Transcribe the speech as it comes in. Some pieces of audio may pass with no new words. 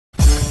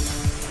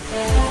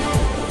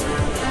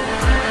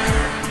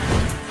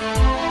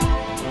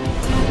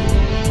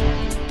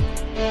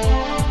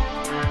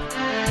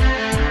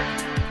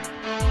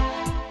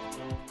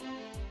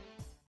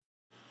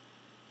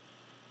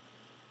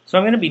So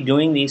I'm going to be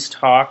doing these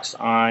talks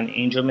on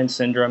Angelman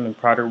syndrome and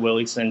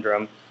Prader-Willi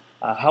syndrome.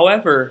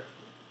 However,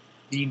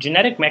 the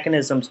genetic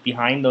mechanisms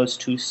behind those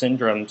two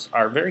syndromes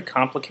are very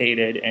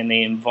complicated, and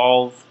they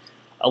involve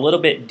a little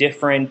bit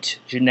different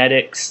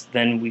genetics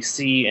than we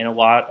see in a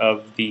lot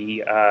of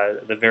the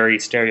very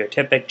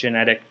stereotypic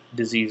genetic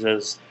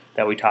diseases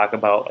that we talk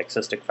about, like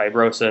cystic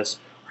fibrosis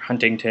or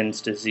Huntington's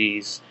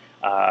disease,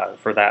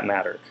 for that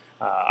matter,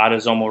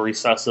 autosomal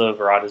recessive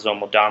or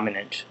autosomal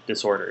dominant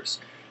disorders.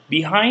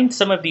 Behind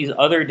some of these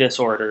other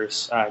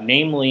disorders,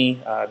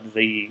 namely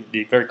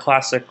the very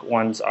classic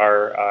ones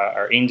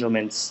are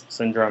Angelman's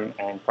syndrome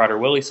and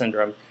Prader-Willi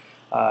syndrome,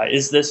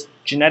 is this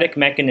genetic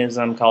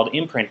mechanism called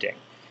imprinting.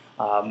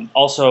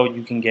 Also,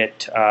 you can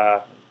get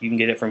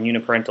it from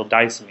uniparental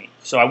disomy.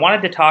 So I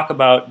wanted to talk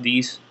about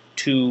these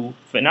two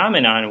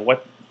phenomena and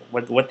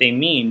what they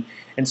mean,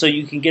 and so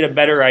you can get a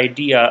better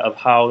idea of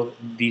how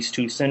these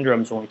two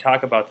syndromes, when we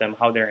talk about them,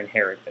 how they're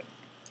inherited.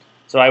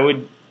 So I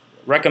would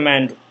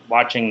recommend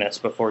watching this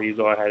before you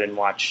go ahead and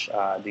watch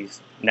these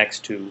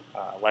next two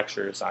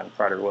lectures on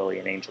Prader-Willi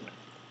and Angelman.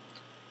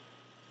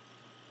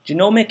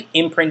 Genomic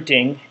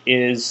imprinting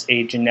is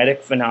a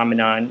genetic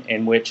phenomenon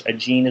in which a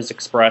gene is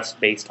expressed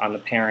based on the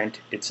parent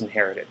it's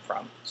inherited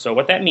from. So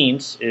what that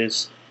means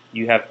is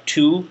you have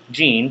two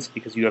genes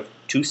because you have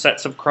two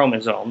sets of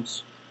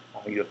chromosomes.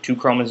 You have two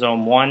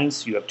chromosome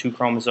 1s, you have two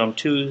chromosome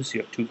 2s,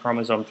 you have two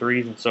chromosome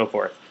 3s, and so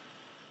forth.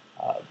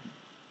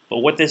 But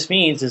what this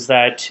means is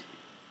that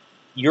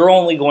you're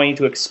only going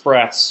to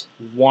express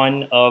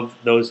one of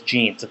those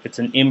genes if it's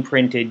an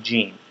imprinted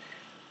gene.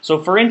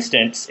 So for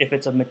instance, if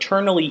it's a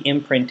maternally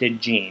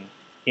imprinted gene,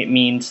 it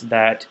means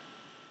that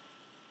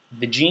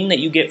the gene that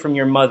you get from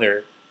your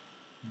mother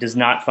does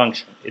not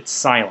function. It's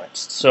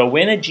silenced. So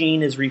when a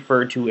gene is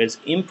referred to as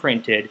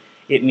imprinted,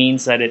 it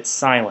means that it's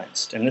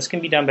silenced. And this can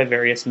be done by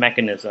various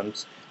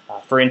mechanisms.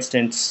 For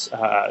instance,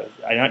 I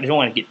don't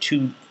want to get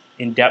too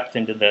in-depth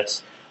into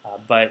this,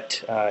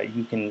 but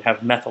you can have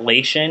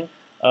methylation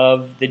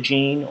of the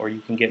gene, or you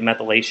can get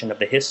methylation of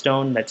the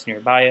histone that's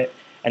nearby it,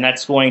 and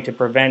that's going to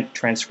prevent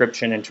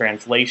transcription and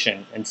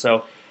translation. And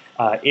so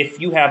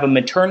if you have a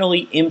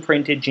maternally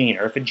imprinted gene,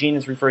 or if a gene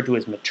is referred to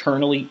as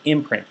maternally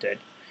imprinted,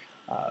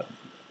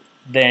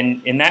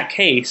 then in that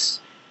case,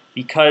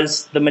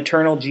 because the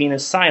maternal gene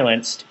is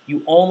silenced,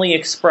 you only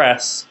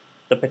express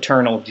the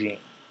paternal gene,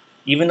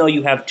 even though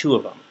you have two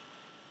of them.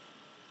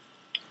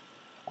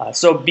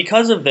 So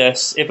because of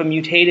this, if a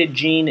mutated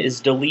gene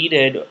is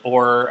deleted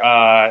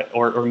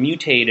or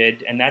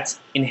mutated, and that's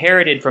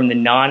inherited from the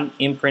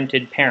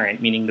non-imprinted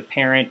parent, meaning the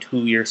parent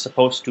who you're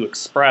supposed to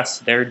express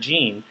their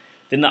gene,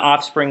 then the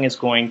offspring is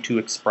going to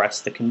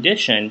express the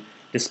condition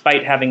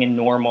despite having a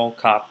normal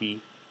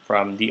copy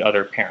from the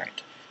other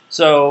parent.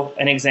 So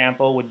an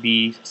example would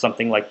be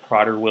something like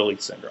Prader-Willi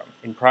syndrome.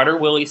 In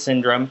Prader-Willi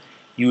syndrome,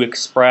 you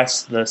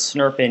express the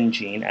SNRPN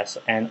gene,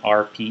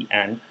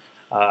 SNRPN.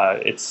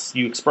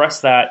 You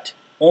express that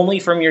only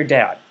from your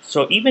dad.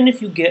 So even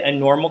if you get a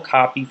normal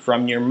copy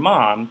from your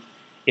mom,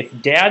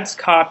 if dad's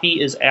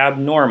copy is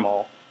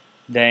abnormal,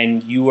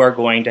 then you are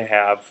going to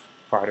have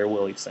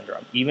Prader-Willi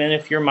syndrome, even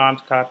if your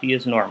mom's copy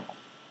is normal.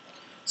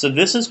 So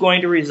this is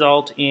going to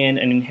result in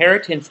an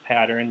inheritance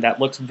pattern that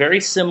looks very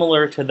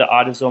similar to the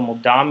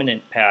autosomal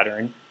dominant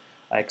pattern,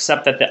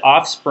 except that the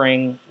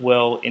offspring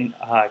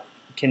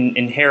can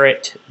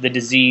inherit the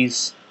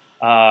disease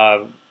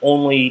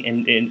only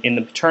in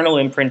the paternal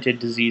imprinted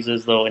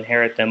diseases. They'll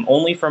inherit them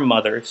only from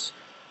mothers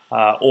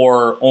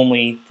or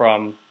only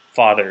from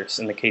fathers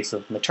in the case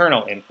of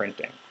maternal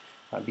imprinting.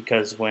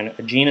 Because when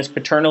a gene is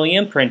paternally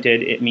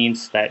imprinted, it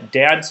means that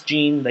dad's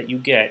gene that you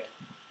get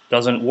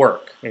doesn't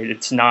work.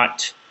 It's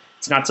not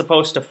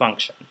supposed to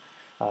function.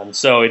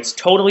 So it's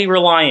totally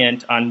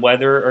reliant on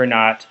whether or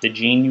not the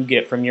gene you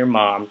get from your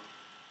mom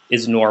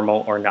is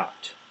normal or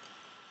not.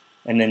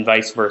 And then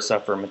vice versa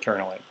for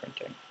maternal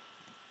imprinting.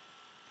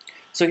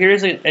 So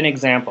here's an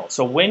example.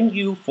 So when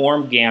you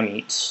form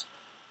gametes,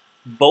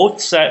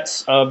 both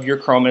sets of your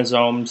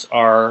chromosomes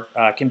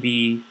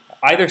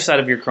either set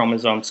of your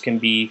chromosomes can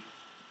be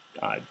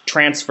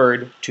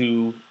transferred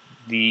to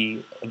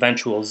the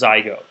eventual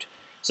zygote.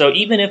 So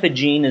even if a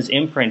gene is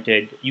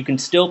imprinted, you can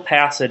still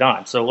pass it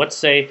on. So let's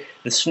say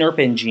the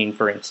SNRPN gene,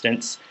 for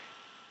instance,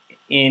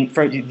 the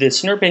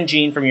SNRPN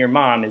gene from your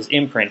mom is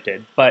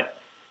imprinted, but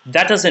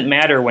that doesn't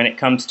matter when it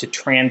comes to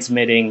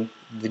transmitting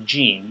the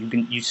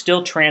gene. You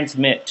still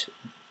transmit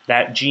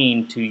that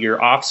gene to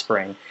your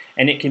offspring,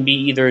 and it can be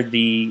either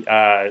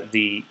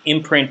the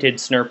imprinted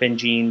SNRPN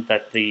gene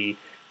that the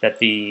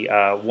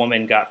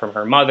woman got from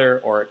her mother,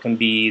 or it can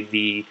be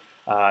the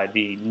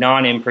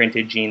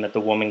non-imprinted gene that the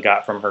woman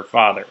got from her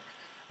father.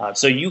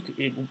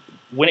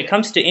 When it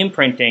comes to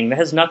imprinting, that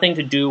has nothing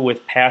to do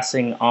with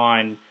passing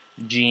on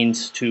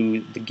genes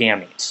to the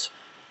gametes.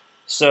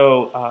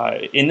 So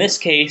in this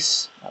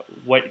case,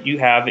 what you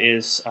have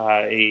is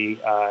a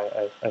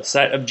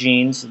set of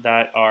genes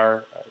that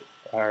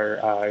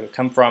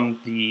come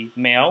from the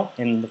male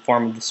in the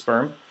form of the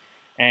sperm,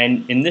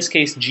 and in this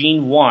case,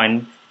 gene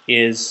 1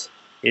 is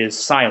is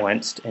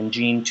silenced and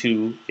gene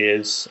 2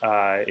 is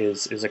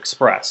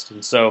expressed.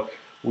 And so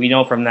we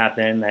know from that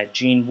then that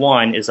gene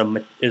 1 is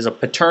a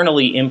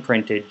paternally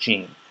imprinted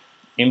gene.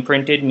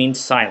 Imprinted means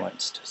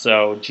silenced.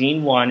 So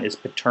gene 1 is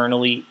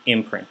paternally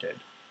imprinted.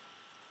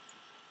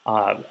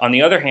 On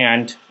the other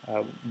hand,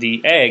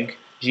 the egg,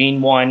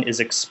 gene 1 is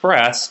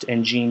expressed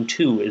and gene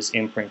 2 is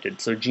imprinted.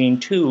 So gene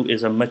 2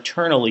 is a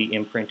maternally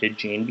imprinted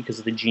gene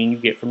because the gene you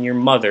get from your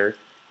mother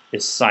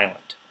is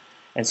silent.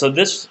 And so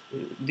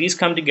these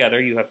come together.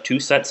 You have two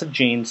sets of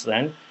genes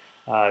then,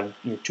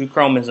 your two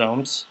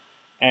chromosomes,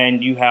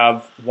 and you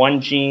have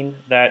one gene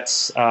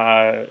that's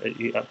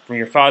from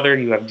your father,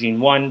 you have gene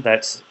 1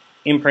 that's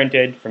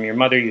imprinted. From your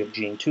mother, you have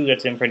gene 2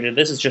 that's imprinted.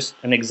 This is just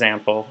an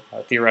example,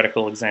 a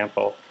theoretical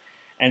example.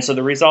 And so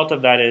the result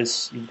of that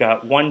is you've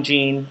got one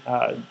gene,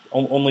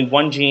 only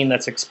one gene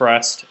that's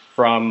expressed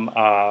from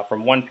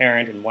one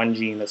parent, and one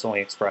gene that's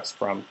only expressed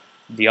from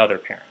the other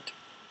parent.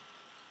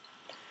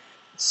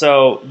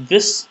 So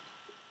this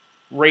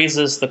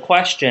raises the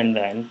question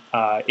then,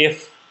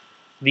 if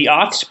the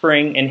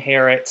offspring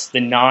inherits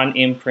the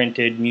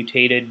non-imprinted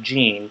mutated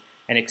gene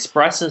and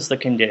expresses the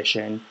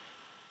condition,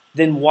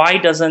 then why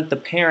doesn't the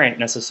parent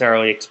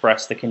necessarily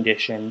express the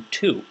condition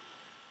too?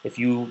 If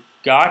you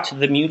got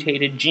the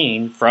mutated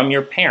gene from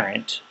your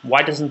parent,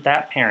 why doesn't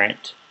that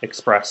parent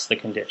express the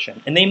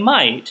condition? And they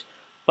might,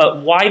 but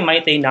why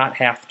might they not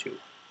have to?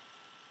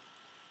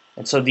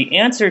 And so the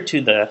answer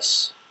to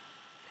this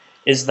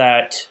is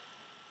that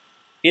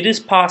it is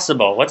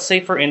possible, let's say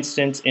for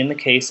instance in the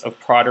case of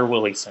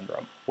Prader-Willi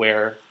syndrome,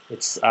 where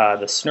it's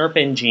the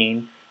SNRPN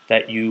gene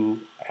that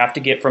you have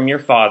to get from your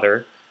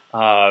father,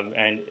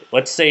 and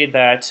let's say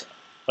that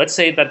the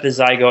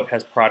zygote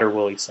has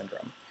Prader-Willi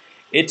syndrome.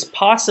 It's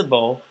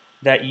possible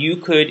that you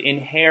could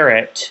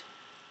inherit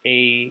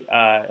a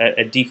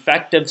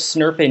defective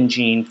SNRPN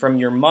gene from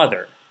your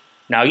mother.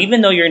 Now,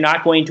 even though you're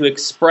not going to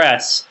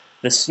express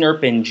the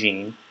SNRPN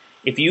gene,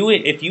 if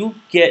you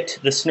get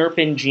the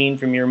SNRPN gene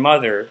from your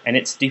mother and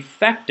it's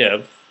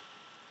defective,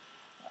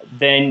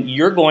 then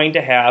you're going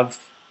to have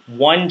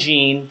one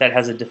gene that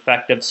has a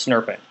defective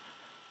SNRPN.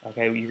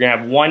 Okay, you're going to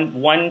have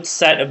one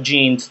set of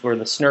genes where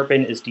the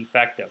SNRPN is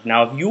defective.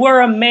 Now, if you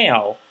are a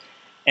male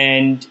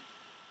and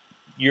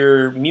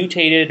your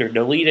mutated or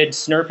deleted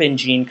SNRPN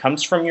gene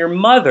comes from your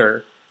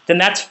mother, then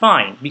that's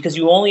fine, because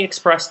you only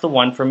express the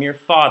one from your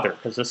father,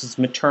 because this is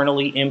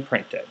maternally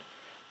imprinted.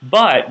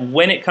 But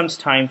when it comes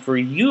time for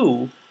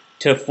you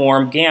to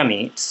form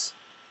gametes,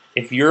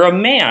 if you're a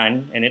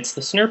man and it's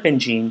the SNRPN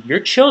gene, your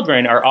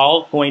children are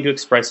all going to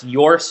express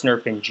your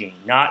SNRPN gene,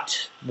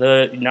 not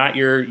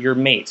your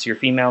mates, your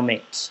female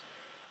mates.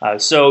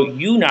 So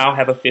you now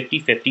have a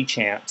 50-50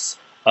 chance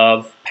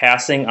of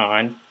passing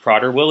on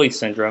Prader-Willi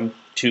syndrome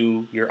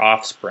to your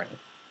offspring.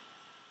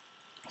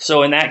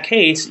 So in that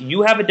case,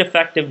 you have a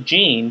defective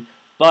gene,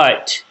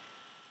 but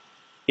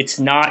it's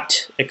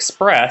not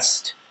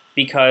expressed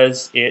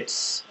because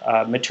it's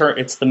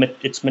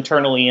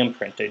maternally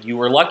imprinted. You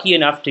were lucky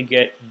enough to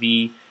get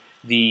in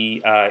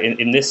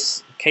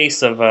this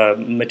case of a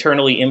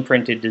maternally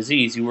imprinted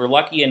disease, you were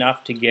lucky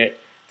enough to get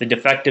the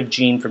defective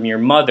gene from your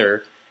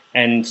mother,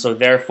 and so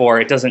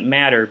therefore it doesn't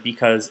matter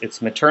because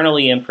it's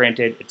maternally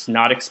imprinted, it's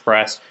not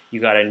expressed.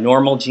 You got a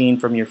normal gene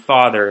from your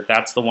father,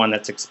 that's the one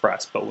that's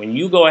expressed. But when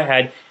you go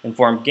ahead and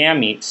form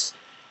gametes,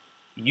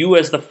 you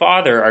as the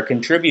father are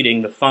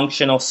contributing the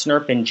functional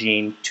SNRPN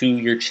gene to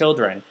your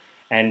children,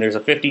 and there's a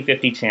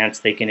 50-50 chance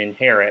they can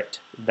inherit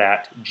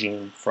that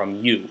gene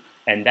from you.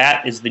 And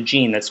that is the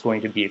gene that's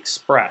going to be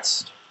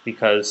expressed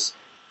because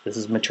this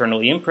is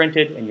maternally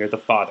imprinted and you're the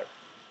father.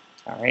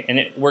 All right, and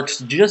it works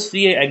just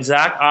the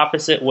exact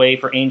opposite way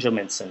for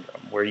Angelman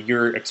syndrome, where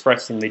you're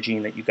expressing the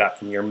gene that you got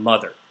from your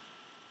mother.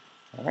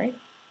 All right.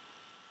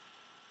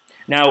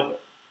 Now,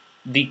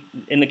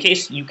 in the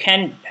case you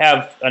can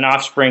have an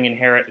offspring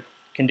inherit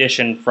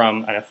condition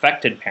from an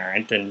affected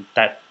parent, and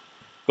that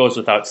goes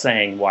without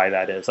saying why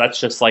that is. That's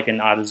just like an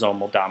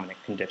autosomal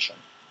dominant condition.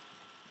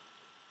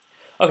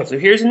 Okay, so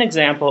here's an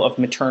example of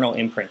maternal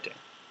imprinting.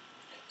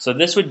 So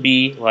this would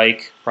be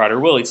like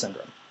Prader-Willi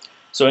syndrome.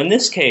 So in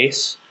this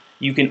case,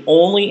 you can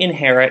only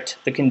inherit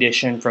the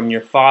condition from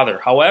your father.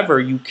 However,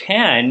 you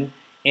can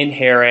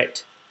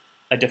inherit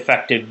a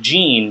defective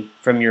gene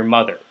from your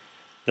mother.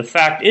 The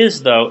fact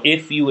is, though,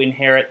 if you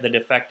inherit the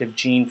defective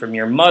gene from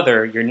your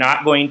mother, you're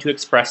not going to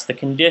express the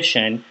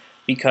condition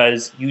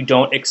because you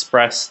don't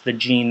express the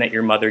gene that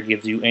your mother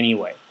gives you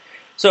anyway.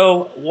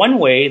 So one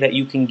way that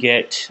you can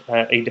get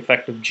a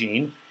defective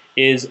gene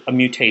is a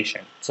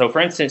mutation. So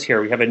for instance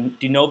here we have a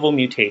de novo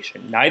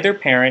mutation. Neither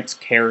parents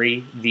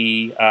carry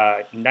the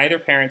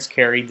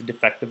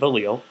defective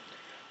allele,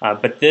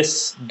 but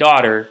this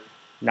daughter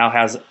now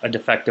has a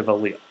defective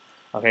allele.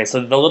 Okay, so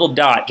the little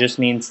dot just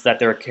means that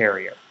they're a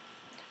carrier.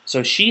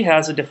 So she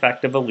has a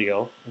defective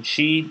allele, and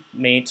she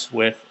mates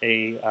with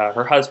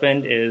her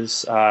husband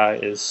is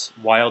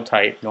wild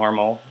type,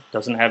 normal,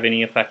 doesn't have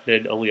any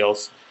affected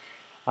alleles,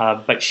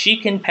 but she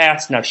can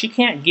pass. Now she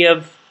can't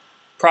give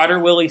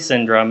Prader-Willi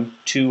syndrome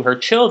to her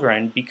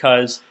children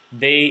because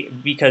the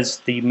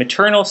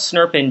maternal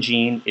SNRPN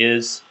gene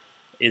is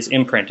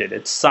imprinted,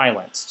 it's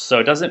silenced. So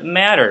it doesn't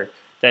matter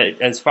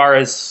that as far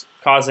as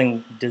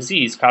causing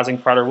disease, causing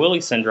Prader-Willi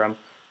syndrome,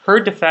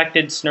 her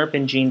defected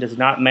SNRPN gene does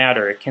not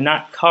matter. It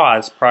cannot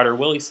cause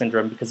Prader-Willi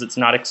syndrome because it's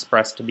not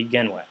expressed to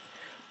begin with.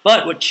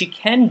 But what she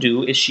can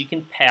do is she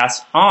can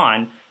pass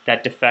on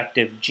that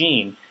defective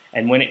gene.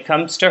 And when it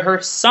comes to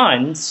her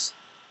sons,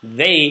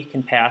 they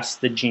can pass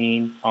the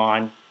gene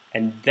on,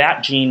 and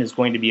that gene is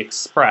going to be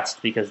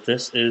expressed because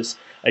this is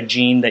a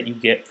gene that you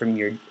get from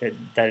your,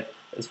 that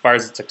as far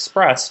as it's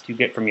expressed, you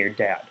get from your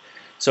dad.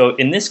 So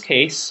in this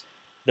case,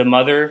 the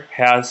mother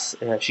has,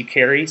 she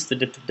carries the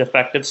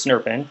defective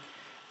SNRPN,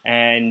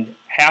 and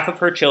half of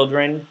her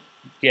children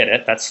get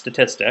it. That's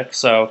statistic.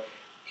 So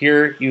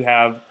here you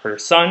have her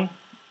son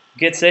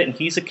gets it, and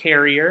he's a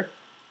carrier.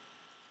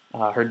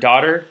 Her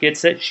daughter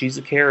gets it, she's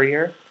a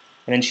carrier.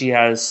 And then she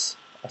has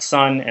a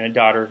son and a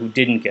daughter who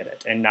didn't get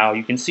it. And now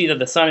you can see that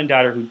the son and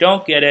daughter who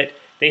don't get it,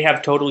 they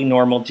have totally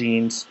normal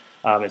genes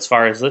as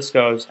far as this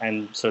goes,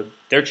 and so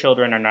their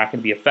children are not going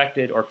to be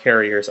affected or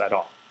carriers at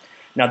all.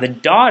 Now the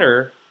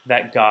daughter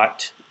that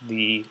got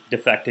the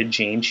defected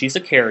gene, she's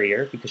a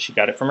carrier because she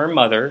got it from her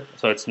mother,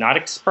 so it's not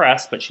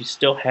expressed, but she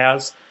still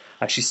has,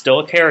 she's still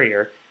a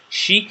carrier.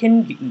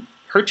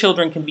 Her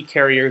children can be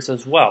carriers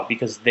as well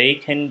because they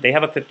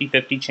have a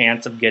 50-50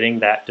 chance of getting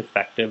that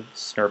defective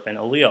SNRPN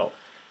allele.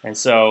 And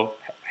so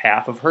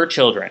half of her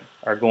children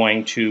are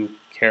going to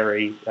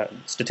carry,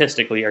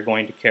 statistically, are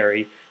going to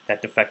carry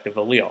that defective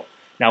allele.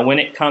 Now when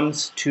it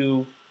comes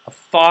to a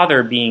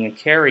father being a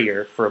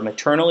carrier for a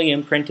maternally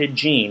imprinted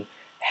gene,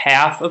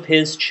 half of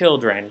his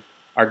children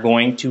are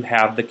going to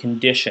have the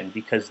condition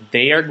because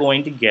they are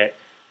going to get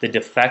the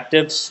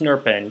defective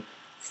SNRPN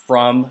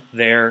from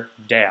their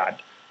dad.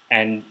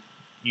 And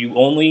you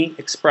only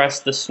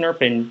express the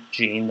SNRPN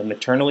gene, the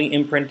maternally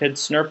imprinted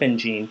SNRPN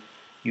gene,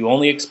 you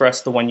only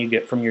express the one you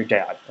get from your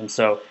dad. And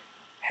so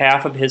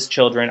half of his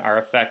children are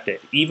affected.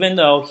 Even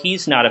though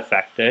he's not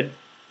affected,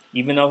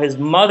 even though his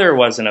mother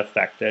wasn't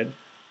affected,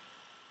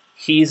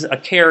 he's a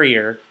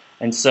carrier.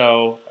 And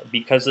so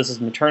because this is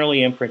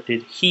maternally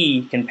imprinted,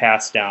 he can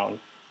pass down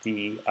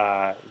the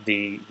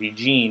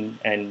gene,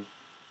 and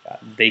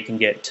they can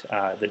get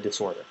the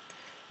disorder.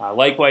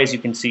 Likewise, you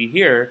can see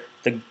here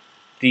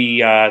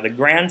the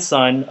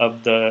grandson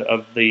of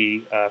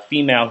the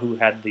female who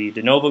had the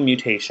de novo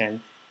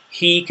mutation,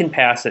 he can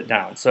pass it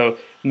down. So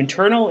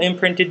maternal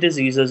imprinted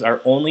diseases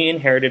are only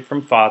inherited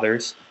from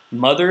fathers.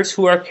 Mothers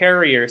who are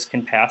carriers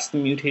can pass the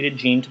mutated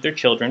gene to their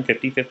children,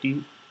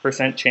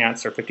 50-50%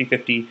 chance or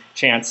 50-50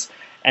 chance,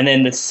 and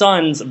then the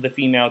sons of the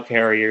female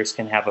carriers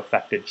can have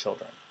affected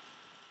children.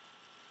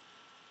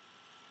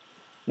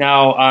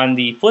 Now on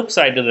the flip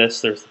side to this,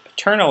 there's the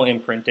paternal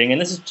imprinting,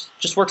 and this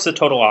just works the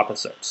total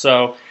opposite.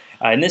 So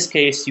in this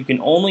case, you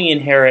can only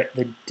inherit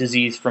the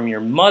disease from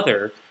your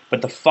mother,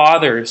 but the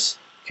fathers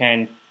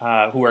can,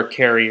 who are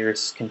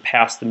carriers, can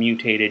pass the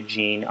mutated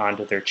gene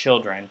onto their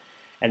children.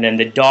 And then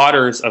the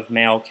daughters of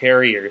male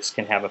carriers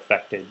can have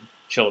affected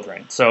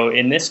children. So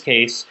in this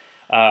case,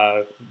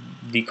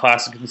 the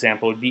classic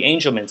example would be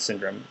Angelman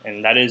syndrome,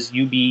 and that is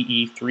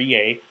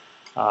UBE3A.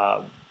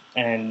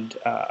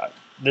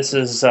 This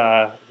is,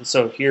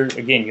 so here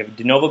again, you have a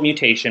de novo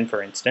mutation,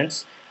 for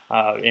instance,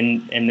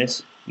 in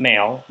this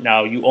male.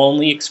 Now you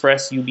only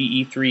express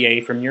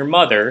UBE3A from your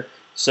mother,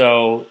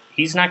 so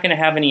he's not going to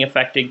have any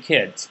affected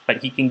kids,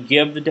 but he can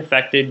give the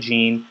defected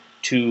gene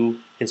to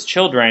his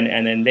children,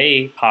 and then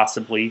they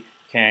possibly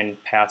can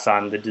pass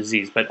on the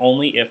disease, but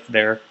only if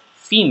they're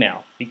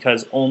female,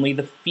 because only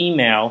the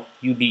female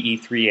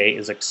UBE3A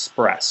is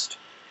expressed.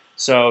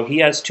 So he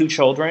has two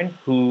children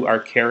who are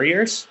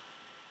carriers,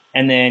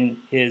 and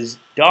then his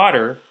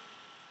daughter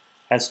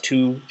has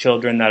two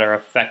children that are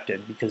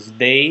affected because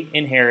they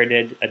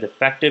inherited a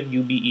defective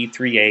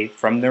UBE3A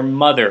from their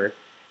mother,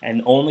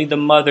 and only the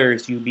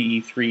mother's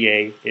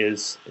UBE3A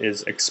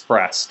is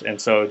expressed, and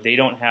so they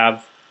don't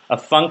have a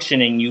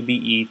functioning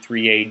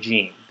UBE3A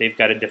gene. They've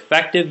got a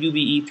defective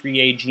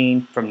UBE3A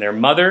gene from their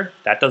mother,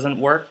 that doesn't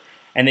work,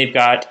 and they've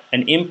got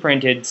an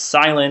imprinted,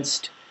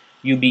 silenced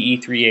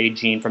UBE3A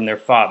gene from their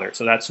father,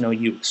 so that's no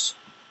use.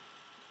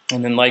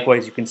 And then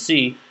likewise, you can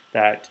see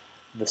that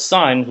the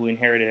son who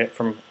inherited it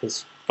from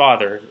his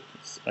father,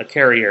 a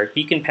carrier,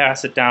 he can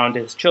pass it down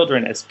to his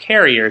children as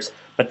carriers,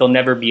 but they'll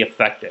never be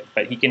affected.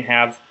 But he can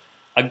have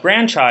a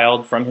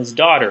grandchild from his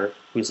daughter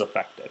who's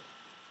affected.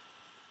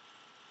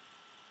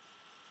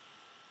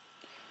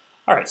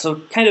 All right, so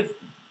kind of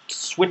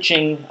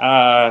switching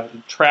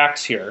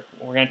tracks here.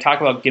 We're going to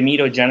talk about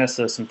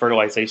gametogenesis and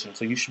fertilization.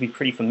 So you should be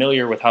pretty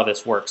familiar with how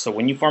this works. So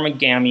when you form a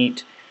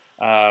gamete,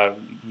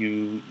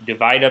 you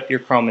divide up your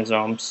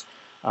chromosomes,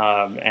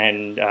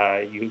 and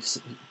you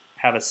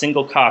have a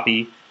single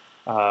copy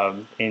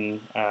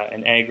in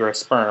an egg or a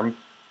sperm,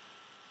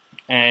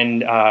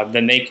 and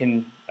then they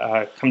can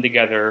come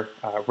together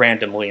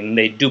randomly, and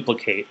they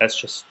duplicate. That's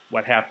just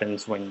what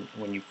happens when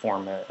you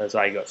form a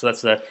zygote. So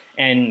that's the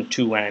N,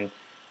 2N,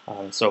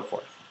 and so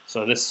forth.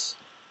 So this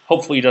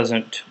hopefully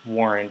doesn't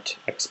warrant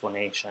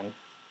explanation.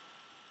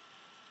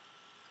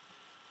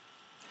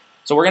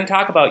 So we're going to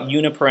talk about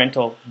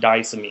uniparental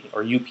disomy,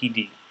 or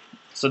UPD.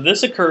 So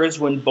this occurs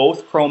when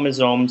both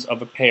chromosomes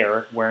of a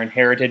pair were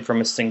inherited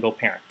from a single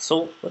parent.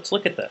 So let's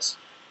look at this.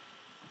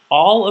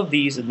 All of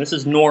these, and this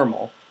is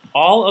normal,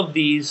 all of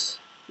these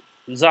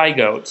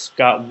zygotes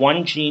got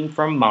one gene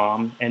from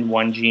mom and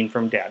one gene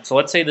from dad. So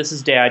let's say this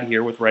is dad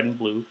here with red and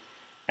blue,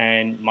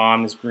 and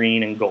mom is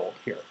green and gold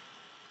here.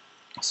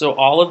 So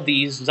all of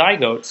these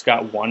zygotes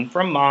got one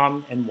from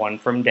mom and one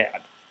from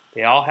dad.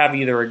 They all have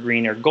either a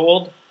green or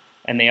gold,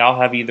 and they all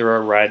have either a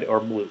red or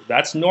blue.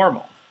 That's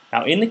normal.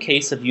 Now, in the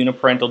case of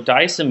uniparental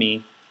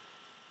disomy,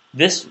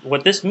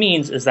 what this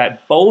means is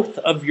that both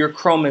of your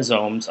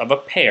chromosomes of a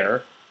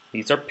pair,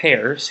 these are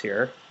pairs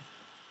here,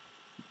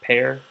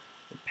 pair,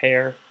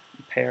 pair,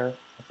 pair,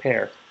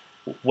 pair.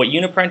 What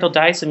uniparental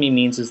disomy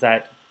means is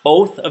that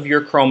both of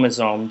your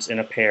chromosomes in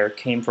a pair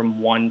came from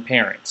one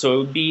parent. So it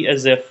would be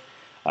as if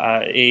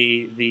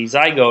the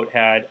zygote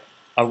had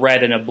a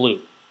red and a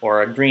blue,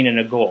 or a green and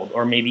a gold,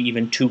 or maybe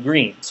even two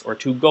greens, or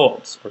two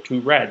golds, or two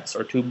reds,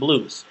 or two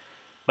blues.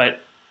 But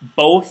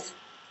both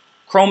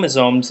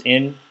chromosomes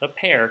in the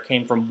pair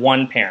came from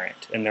one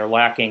parent, and they're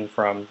lacking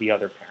from the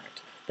other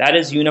parent. That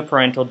is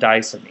uniparental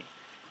disomy.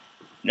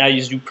 Now,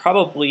 as you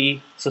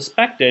probably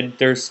suspected,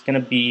 there's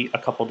going to be a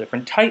couple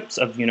different types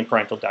of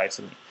uniparental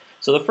disomy.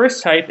 So the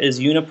first type is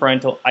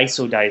uniparental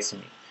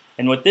isodisomy.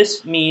 And what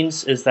this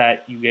means is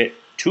that you get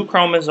two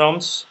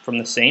chromosomes from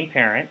the same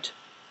parent,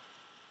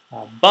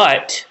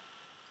 but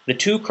the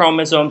two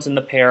chromosomes in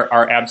the pair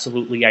are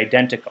absolutely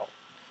identical.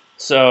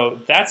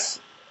 So that's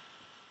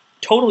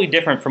totally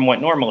different from what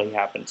normally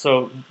happens.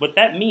 So what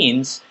that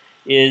means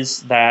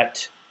is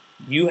that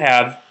you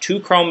have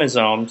two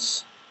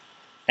chromosomes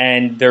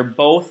and they're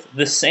both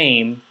the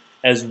same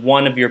as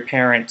one of your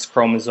parents'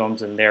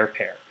 chromosomes in their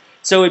pair.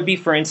 So it would be,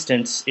 for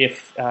instance,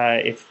 if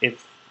the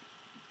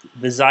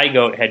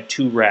zygote had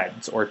two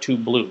reds or two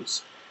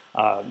blues,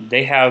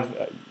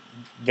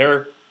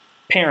 their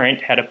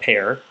parent had a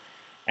pair,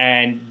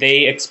 and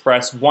they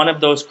express one of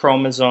those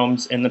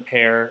chromosomes in the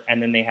pair,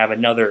 and then they have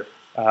another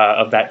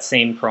of that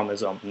same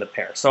chromosome in the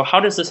pair. So how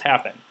does this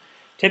happen?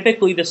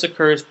 Typically this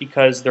occurs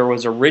because there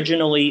was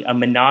originally a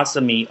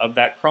monosomy of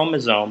that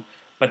chromosome,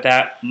 but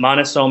that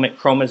monosomic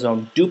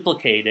chromosome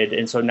duplicated,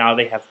 and so now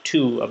they have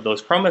two of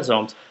those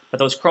chromosomes, but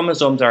those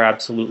chromosomes are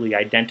absolutely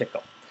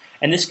identical.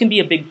 And this can be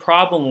a big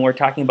problem when we're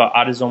talking about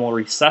autosomal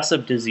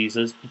recessive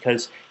diseases,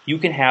 because you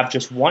can have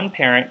just one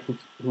parent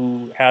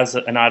who has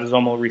an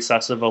autosomal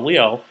recessive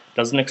allele,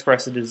 doesn't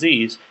express a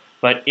disease,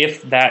 but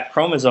if that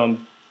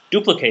chromosome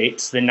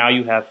duplicates, then now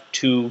you have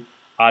two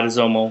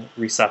autosomal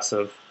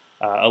recessive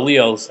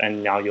alleles,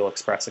 and now you'll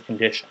express a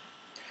condition.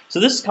 So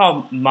this is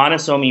called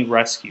monosomy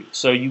rescue.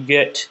 So you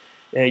get,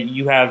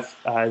 you have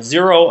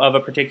 0 of a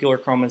particular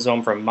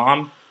chromosome from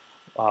mom,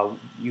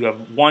 you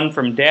have 1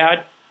 from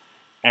dad,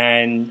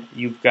 and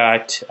you've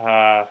got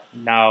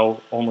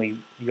now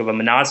you have a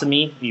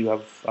monosomy, you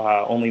have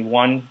only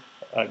 1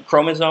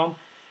 chromosome,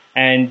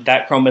 and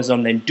that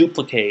chromosome then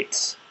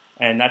duplicates,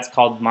 and that's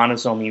called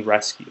monosomy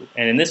rescue.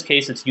 And in this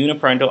case, it's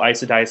uniparental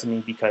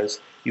isodisomy because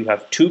you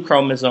have 2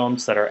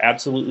 chromosomes that are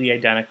absolutely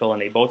identical,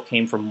 and they both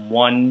came from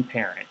one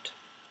parent.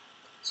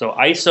 So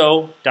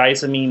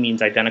isodisomy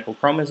means identical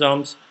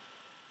chromosomes.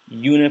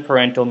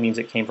 Uniparental means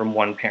it came from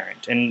one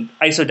parent. And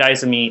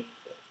isodisomy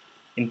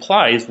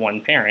implies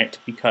one parent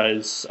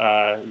because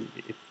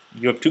if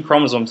you have 2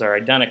 chromosomes that are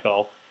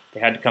identical, they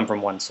had to come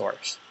from one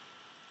source.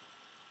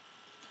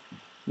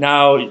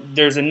 Now,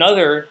 there's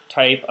another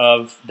type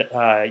of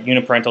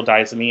uniparental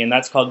disomy, and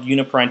that's called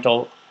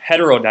uniparental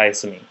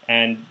heterodisomy.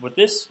 And what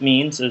this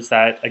means is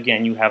that,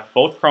 again, you have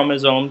both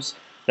chromosomes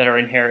that are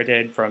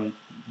inherited from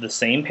the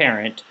same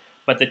parent,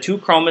 but the 2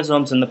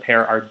 chromosomes in the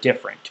pair are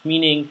different,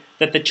 meaning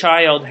that the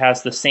child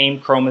has the same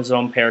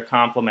chromosome pair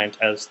complement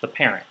as the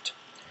parent.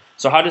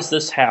 So how does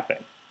this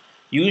happen?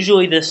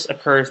 Usually this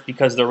occurs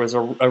because there was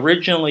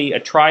originally a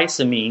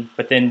trisomy,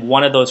 but then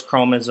one of those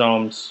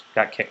chromosomes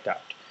got kicked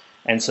out.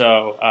 And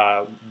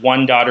so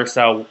one daughter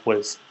cell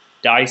was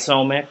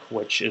disomic,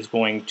 which is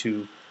going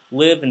to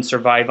live and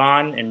survive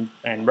on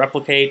and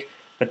replicate,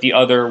 but the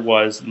other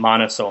was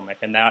monosomic,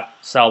 and that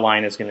cell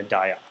line is going to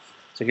die off.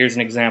 So here's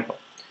an example.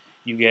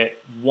 You get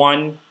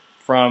 1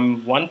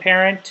 from one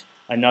parent,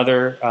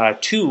 another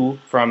 2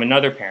 from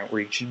another parent,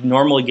 where you should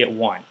normally get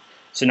 1.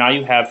 So now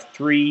you have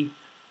 3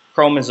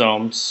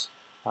 chromosomes,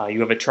 you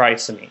have a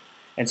trisomy.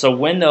 And so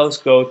when those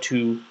go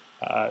to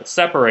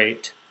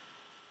separate,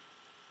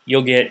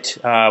 you'll get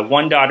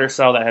one daughter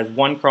cell that has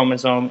 1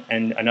 chromosome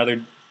and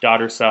another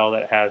daughter cell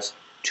that has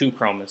 2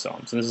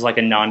 chromosomes. And this is like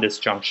a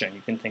non-disjunction.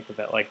 You can think of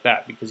it like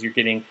that because you're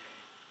getting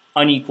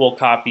unequal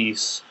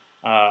copies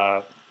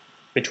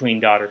between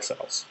daughter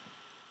cells.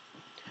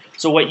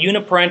 So what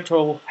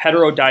uniparental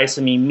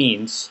heterodisomy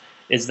means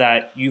is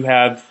that you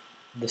have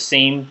the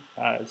same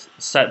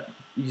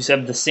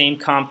the same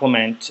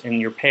complement in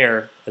your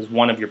pair as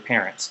one of your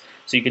parents.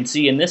 So you can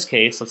see in this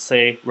case, let's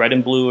say red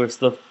and blue is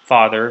the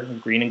father,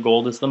 green and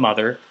gold is the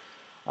mother.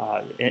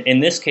 In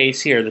this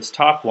case here, this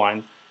top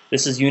one,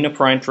 this is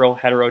uniparental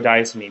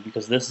heterodisomy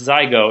because this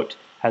zygote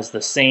has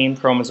the same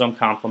chromosome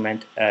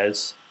complement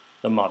as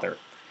the mother.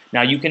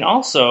 Now you can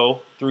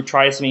also, through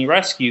trisomy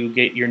rescue,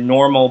 get your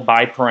normal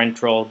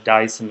biparental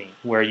disomy,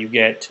 where you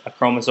get a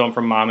chromosome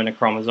from mom and a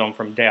chromosome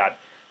from dad.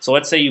 So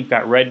let's say you've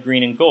got red,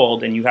 green, and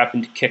gold, and you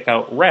happen to kick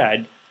out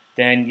red,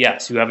 then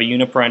yes, you have a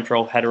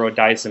uniparental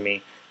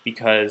heterodisomy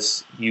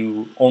because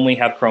you only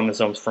have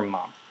chromosomes from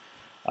mom.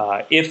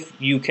 If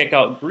you kick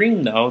out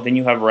green, though, then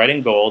you have red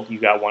and gold. You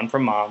got one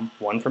from mom,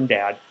 one from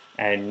dad,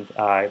 and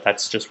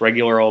that's just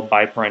regular old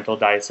biparental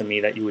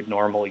disomy that you would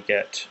normally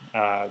get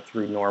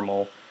through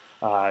normal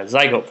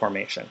zygote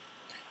formation.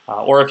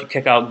 Or if you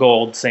kick out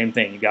gold, same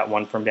thing. You got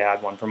one from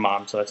dad, one from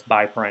mom, so that's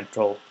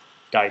biparental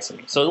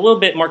disomy. So it's a little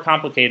bit more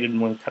complicated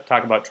when we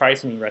talk about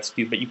trisomy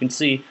rescue, but you can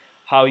see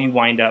how you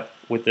wind up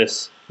with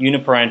this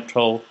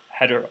uniparental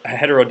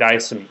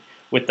heterodisomy.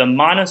 With the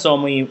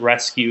monosomy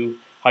rescue,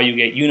 how you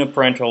get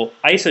uniparental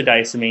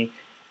isodisomy,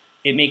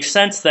 it makes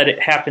sense that it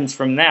happens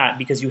from that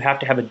because you have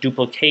to have a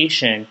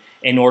duplication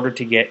in order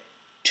to get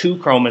two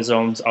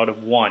chromosomes out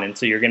of one. And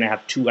so you're going to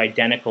have two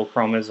identical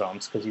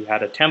chromosomes because you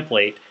had a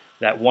template,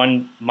 that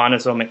one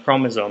monosomic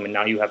chromosome, and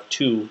now you have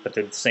two, but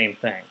they're the same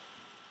thing.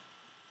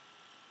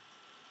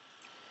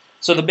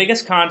 So the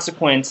biggest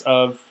consequence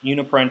of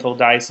uniparental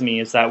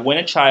disomy is that when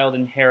a child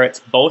inherits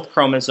both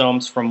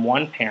chromosomes from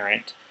one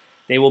parent,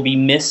 they will be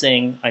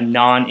missing a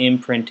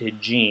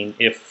non-imprinted gene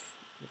if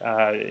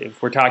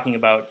we're talking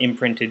about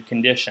imprinted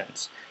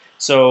conditions.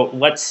 So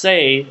let's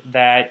say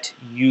that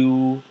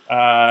you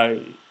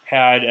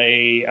had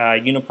a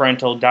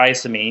uniparental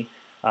disomy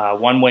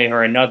one way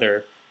or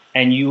another,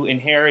 and you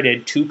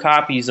inherited 2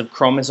 copies of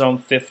chromosome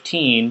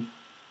 15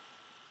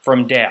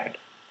 from dad.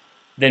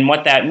 Then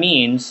what that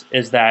means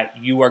is that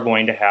you are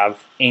going to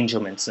have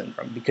Angelman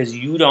syndrome because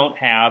you don't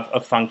have a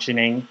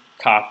functioning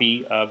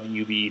copy of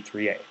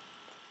UBE3A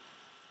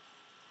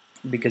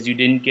because you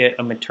didn't get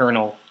a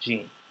maternal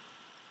gene.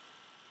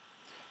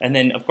 And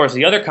then, of course,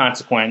 the other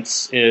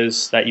consequence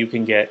is that you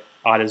can get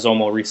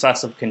autosomal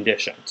recessive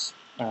conditions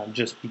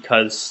just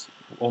because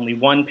only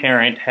one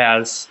parent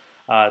has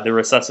the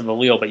recessive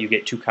allele, but you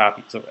get 2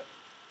 copies of it.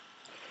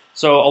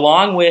 So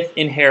along with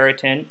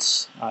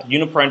inheritance,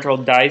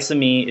 uniparental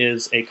disomy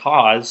is a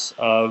cause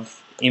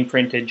of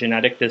imprinted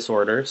genetic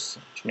disorders,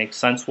 which makes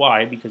sense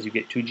why, because you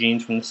get 2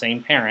 genes from the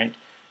same parent,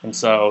 and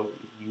so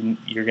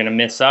you're going to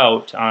miss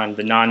out on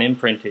the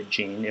non-imprinted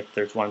gene if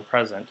there's one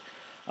present.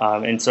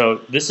 And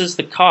so this is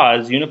the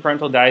cause,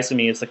 uniparental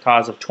disomy is the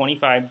cause of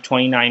 25 to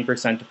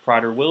 29% of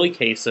Prader-Willi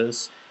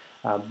cases,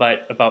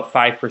 but about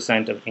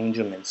 5% of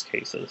Angelman's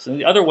cases. And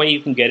the other way you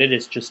can get it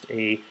is just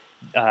a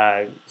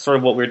sort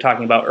of what we were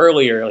talking about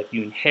earlier, like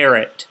you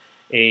inherit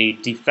a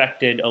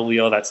defected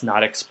allele that's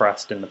not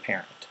expressed in the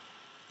parent.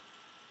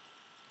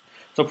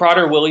 So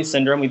Prader-Willi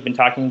syndrome, we've been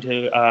talking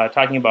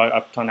about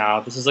up till now.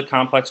 This is a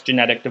complex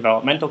genetic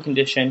developmental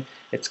condition.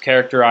 It's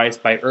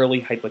characterized by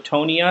early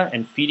hypotonia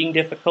and feeding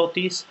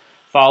difficulties,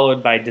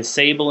 followed by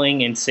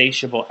disabling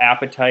insatiable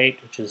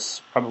appetite, which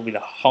is probably the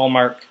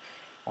hallmark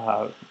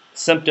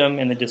symptom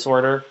in the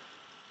disorder,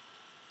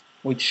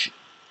 which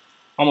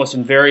almost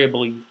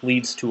invariably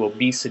leads to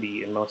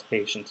obesity in most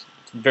patients.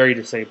 It's very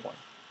disabling.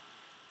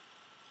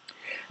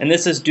 And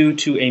this is due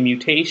to a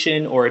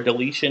mutation or a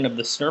deletion of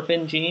the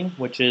SNRPN gene,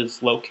 which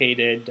is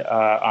located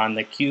on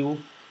the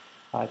Q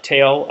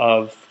tail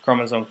of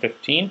chromosome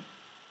 15.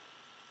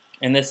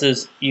 And this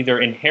is either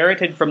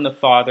inherited from the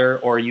father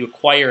or you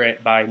acquire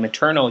it by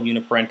maternal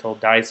uniparental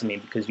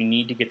disomy because you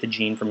need to get the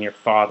gene from your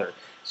father.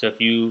 So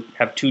if you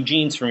have 2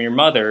 genes from your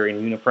mother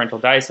in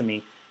uniparental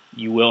disomy,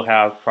 you will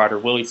have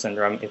Prader-Willi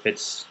syndrome if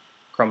it's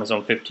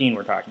chromosome 15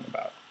 we're talking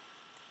about.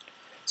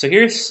 So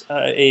here's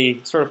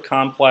a sort of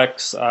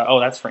complex, oh,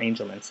 that's for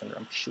Angelman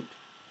syndrome, shoot.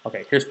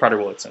 Okay, here's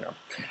Prader-Willi syndrome.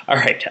 All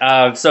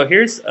right, so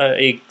here's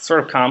a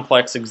sort of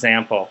complex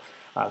example.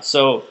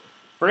 So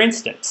for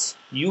instance,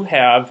 you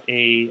have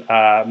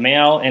a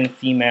male and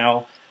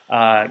female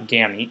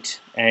gamete,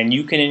 and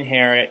you can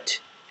inherit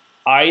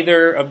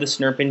either of the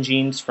SNRPN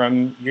genes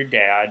from your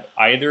dad,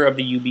 either of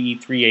the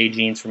UBE3A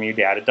genes from your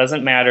dad. It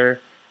doesn't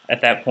matter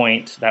at that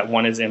point that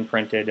one is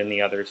imprinted and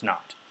the other is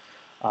not.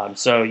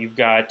 So you've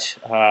got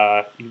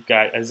a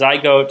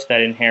zygote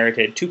that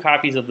inherited 2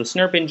 copies of the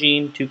SNRPN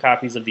gene, 2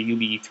 copies of the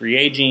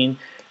UBE3A gene.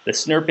 The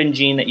SNRPN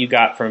gene that you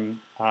got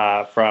from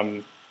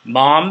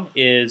mom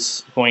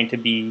is going to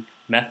be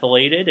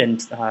methylated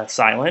and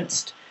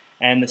silenced,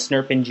 and the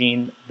SNRPN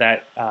gene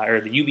that, or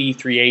the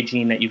UBE3A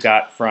gene that you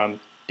got from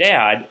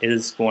dad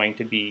is going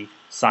to be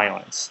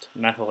silenced,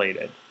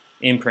 methylated,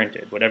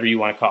 imprinted, whatever you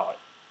want to call it.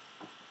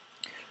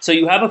 So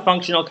you have a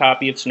functional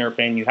copy of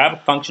SNRPN, you have a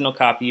functional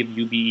copy of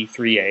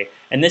UBE3A,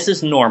 and this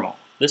is normal.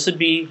 This would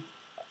be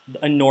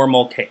a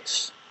normal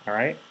case, all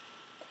right?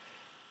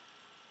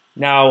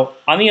 Now,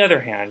 on the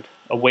other hand,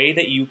 a way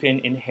that you can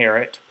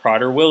inherit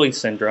Prader-Willi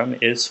syndrome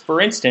is,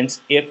 for instance,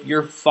 if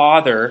your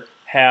father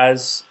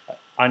has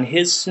on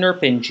his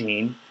SNRPN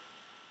gene,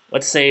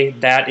 let's say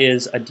that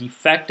is a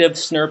defective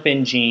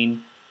SNRPN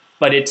gene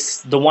but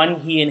it's the one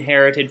he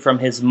inherited from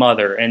his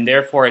mother, and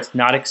therefore it's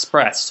not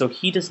expressed. So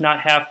he does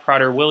not have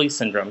Prader-Willi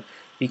syndrome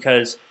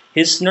because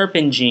his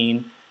SNRPN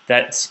gene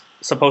that's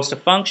supposed to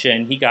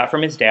function, he got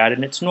from his dad,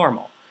 and it's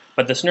normal.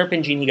 But the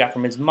SNRPN gene he got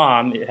from his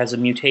mom, it has a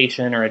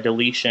mutation or a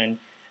deletion,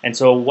 and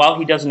so while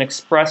he doesn't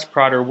express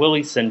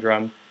Prader-Willi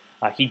syndrome,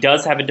 he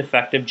does have a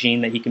defective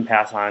gene that he can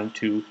pass on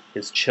to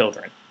his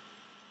children.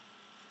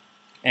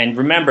 And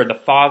remember, the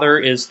father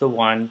is the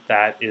one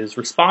that is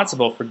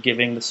responsible for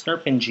giving the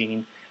SNRPN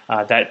gene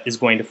that is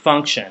going to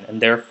function.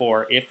 And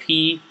therefore, if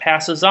he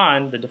passes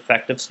on the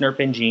defective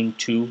SNRPN gene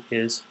to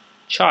his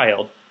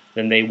child,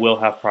 then they will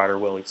have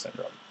Prader-Willi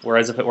syndrome.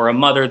 Whereas if it were a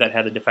mother that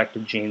had a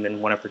defective gene,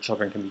 then one of her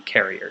children can be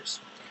carriers.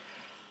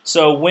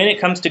 So when it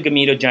comes to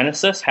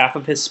gametogenesis, half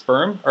of his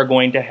sperm are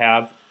going to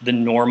have the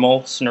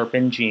normal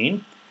SNRPN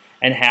gene,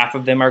 and half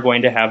of them are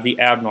going to have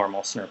the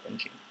abnormal SNRPN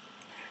gene.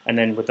 And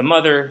then with the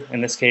mother,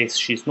 in this case,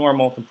 she's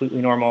normal,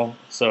 completely normal,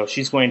 so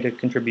she's going to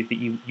contribute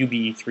the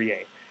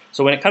UBE3A.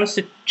 So when it comes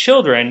to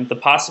children, the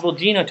possible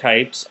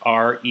genotypes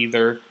are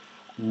either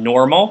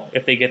normal,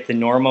 if they get the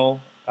normal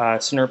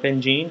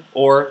SNRPN gene,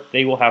 or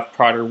they will have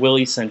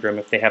Prader-Willi syndrome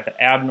if they have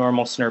the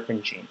abnormal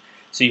SNRPN gene.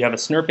 So you have a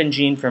SNRPN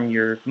gene from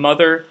your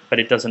mother, but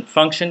it doesn't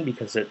function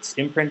because it's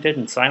imprinted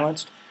and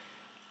silenced.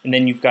 And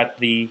then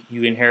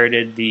you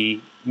inherited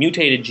the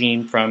mutated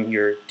gene from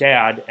your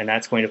dad, and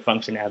that's going to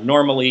function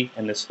abnormally,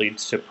 and this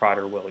leads to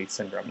Prader-Willi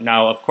syndrome.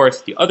 Now, of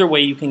course, the other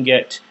way you can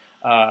get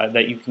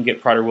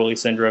Prader-Willi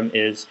syndrome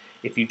is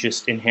if you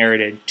just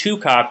inherited 2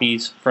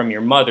 copies from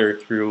your mother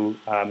through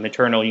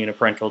maternal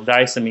uniparental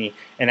disomy.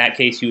 In that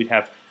case, you would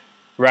have,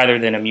 rather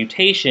than a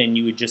mutation,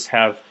 you would just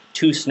have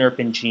 2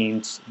 SNRPN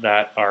genes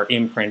that are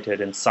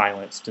imprinted and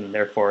silenced, and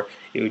therefore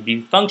it would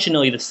be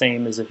functionally the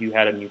same as if you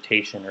had a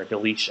mutation or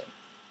deletion.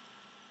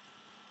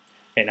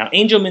 Okay, now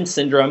Angelman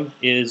syndrome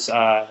is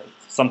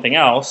something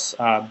else,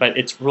 but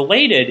it's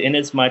related in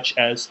as much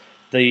as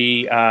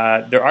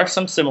there are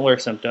some similar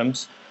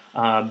symptoms,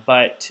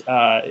 but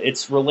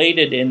it's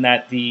related in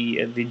that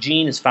the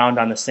gene is found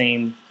on the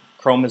same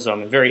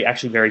chromosome and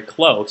actually very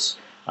close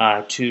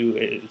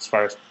to, as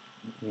far as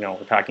we're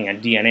talking on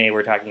DNA,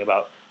 we're talking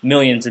about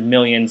millions and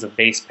millions of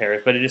base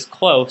pairs, but it is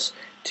close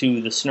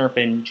to the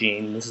SNRPN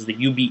gene. This is the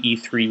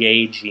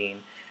UBE3A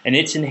gene. And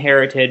it's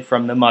inherited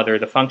from the mother.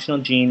 The functional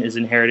gene is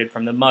inherited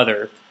from the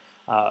mother.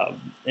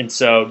 And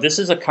so this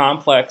is a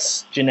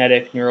complex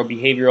genetic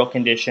neurobehavioral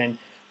condition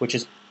which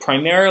is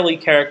primarily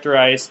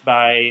characterized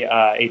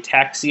by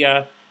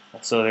ataxia.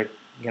 So they're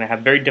going to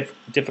have very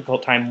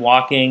difficult time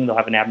walking. They'll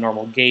have an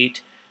abnormal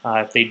gait.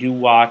 If they do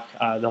walk,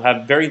 they'll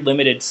have very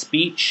limited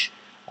speech.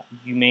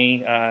 You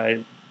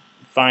may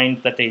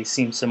find that they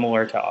seem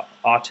similar to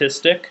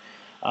autistic.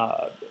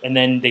 And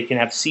then they can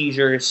have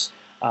seizures.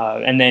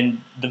 And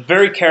then the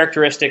very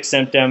characteristic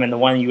symptom, and the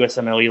one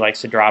USMLE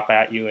likes to drop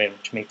at you, and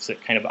which makes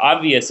it kind of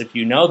obvious if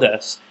you know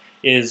this,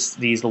 is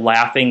these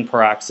laughing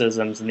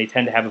paroxysms, and they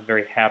tend to have a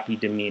very happy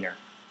demeanor.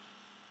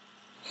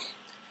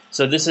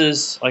 So this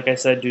is, like I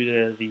said, due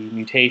to the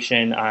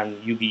mutation on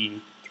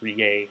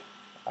UBE3A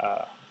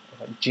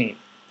gene.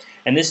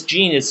 And this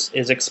gene is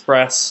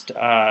expressed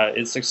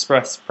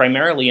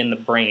primarily in the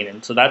brain,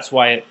 and so that's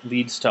why it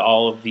leads to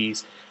all of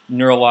these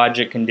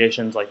neurologic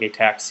conditions like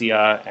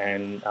ataxia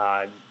and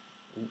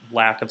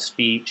lack of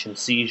speech and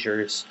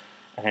seizures.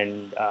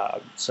 And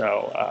let's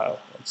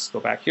go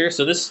back here.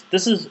 So this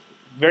is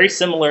very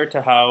similar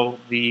to how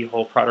the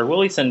whole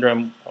Prader-Willi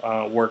syndrome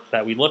work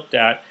that we looked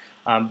at.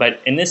 But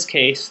in this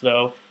case,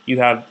 though, you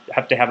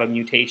have to have a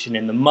mutation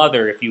in the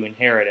mother if you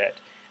inherit it.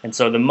 And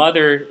so the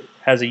mother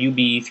has a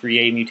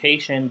UBE3A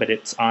mutation, but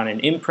it's on an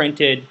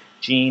imprinted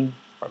gene,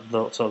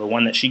 so the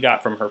one that she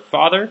got from her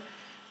father.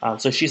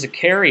 So she's a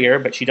carrier,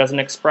 but she doesn't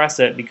express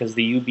it because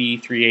the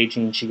UBE3A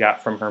gene she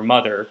got from her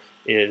mother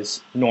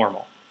is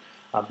normal.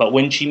 But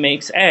when she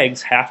makes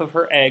eggs, half of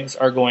her eggs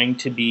are going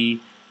to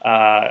be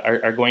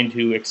going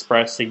to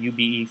express the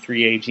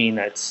UBE3A gene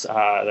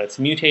that's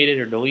mutated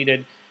or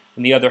deleted,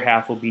 and the other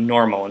half will be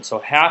normal. And so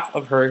half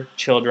of her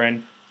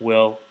children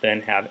will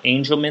then have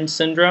Angelman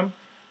syndrome,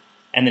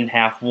 and then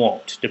half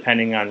won't,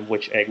 depending on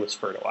which egg was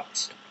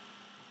fertilized.